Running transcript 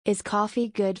Is coffee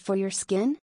good for your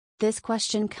skin? This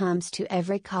question comes to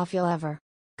every coffee lover.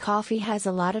 Coffee has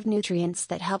a lot of nutrients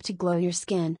that help to glow your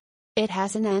skin. It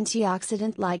has an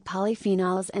antioxidant like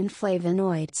polyphenols and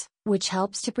flavonoids, which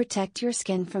helps to protect your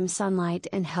skin from sunlight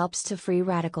and helps to free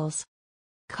radicals.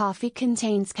 Coffee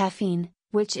contains caffeine,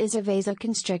 which is a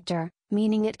vasoconstrictor,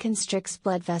 meaning it constricts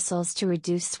blood vessels to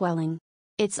reduce swelling.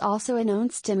 It's also a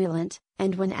known stimulant,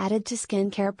 and when added to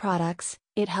skincare products,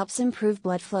 it helps improve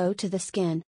blood flow to the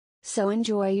skin. So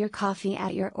enjoy your coffee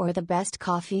at your or the best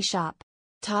coffee shop.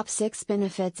 Top 6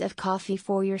 benefits of coffee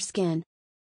for your skin.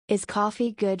 Is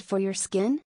coffee good for your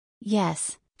skin?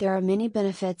 Yes, there are many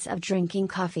benefits of drinking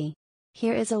coffee.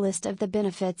 Here is a list of the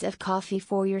benefits of coffee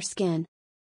for your skin.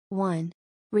 1.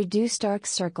 Reduce dark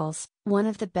circles, one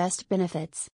of the best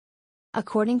benefits.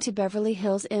 According to Beverly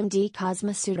Hills MD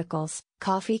Cosmeceuticals,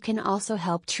 coffee can also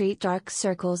help treat dark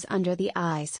circles under the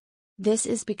eyes. This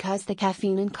is because the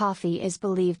caffeine in coffee is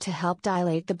believed to help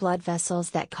dilate the blood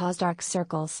vessels that cause dark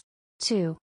circles.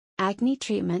 2. Acne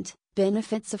treatment,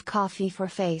 benefits of coffee for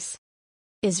face.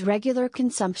 Is regular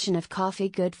consumption of coffee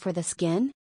good for the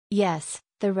skin? Yes,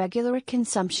 the regular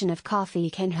consumption of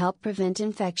coffee can help prevent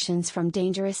infections from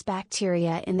dangerous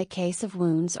bacteria in the case of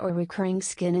wounds or recurring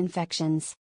skin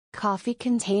infections. Coffee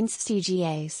contains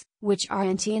CGAs, which are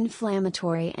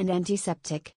anti-inflammatory and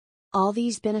antiseptic. All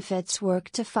these benefits work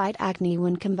to fight acne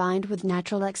when combined with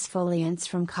natural exfoliants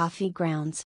from coffee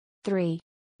grounds. 3.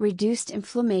 Reduced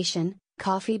inflammation,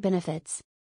 coffee benefits.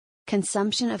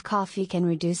 Consumption of coffee can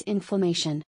reduce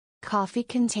inflammation. Coffee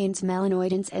contains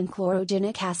melanoidins and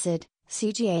chlorogenic acid,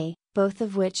 CGA, both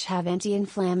of which have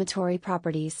anti-inflammatory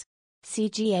properties.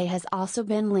 CGA has also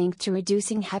been linked to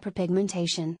reducing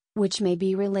hyperpigmentation, which may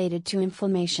be related to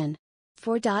inflammation.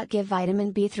 4. Give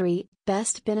vitamin B3,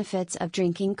 best benefits of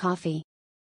drinking coffee.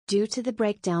 Due to the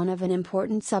breakdown of an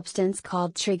important substance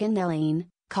called trigonelline,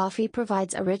 coffee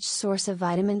provides a rich source of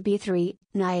vitamin B3,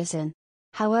 niacin.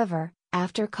 However,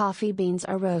 after coffee beans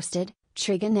are roasted,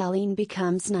 trigonelline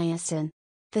becomes niacin.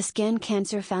 The Skin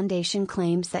Cancer Foundation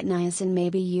claims that niacin may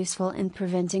be useful in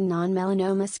preventing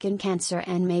non-melanoma skin cancer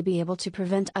and may be able to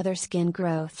prevent other skin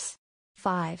growths.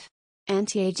 5.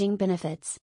 Anti-aging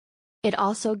benefits. It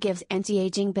also gives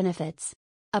anti-aging benefits.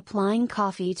 Applying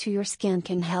coffee to your skin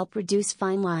can help reduce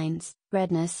fine lines,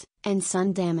 redness, and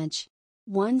sun damage.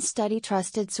 One study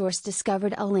trusted source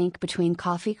discovered a link between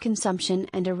coffee consumption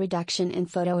and a reduction in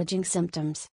photoaging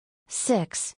symptoms.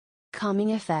 6.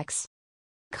 Calming effects.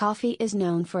 Coffee is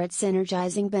known for its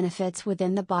energizing benefits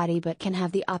within the body but can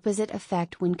have the opposite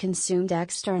effect when consumed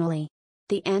externally.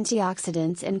 The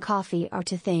antioxidants in coffee are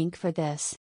to thank for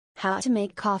this. How to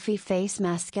make coffee face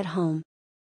mask at home.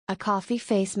 A coffee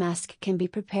face mask can be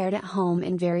prepared at home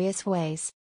in various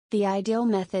ways. The ideal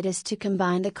method is to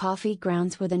combine the coffee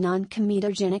grounds with a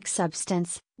non-comedogenic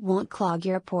substance, won't clog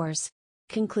your pores.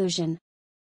 Conclusion.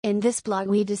 In this blog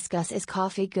we discuss, is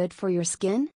coffee good for your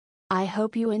skin? I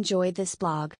hope you enjoyed this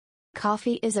blog.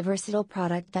 Coffee is a versatile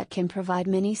product that can provide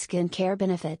many skincare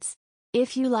benefits.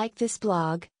 If you like this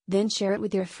blog, then share it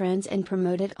with your friends and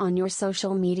promote it on your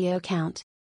social media account.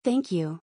 Thank you.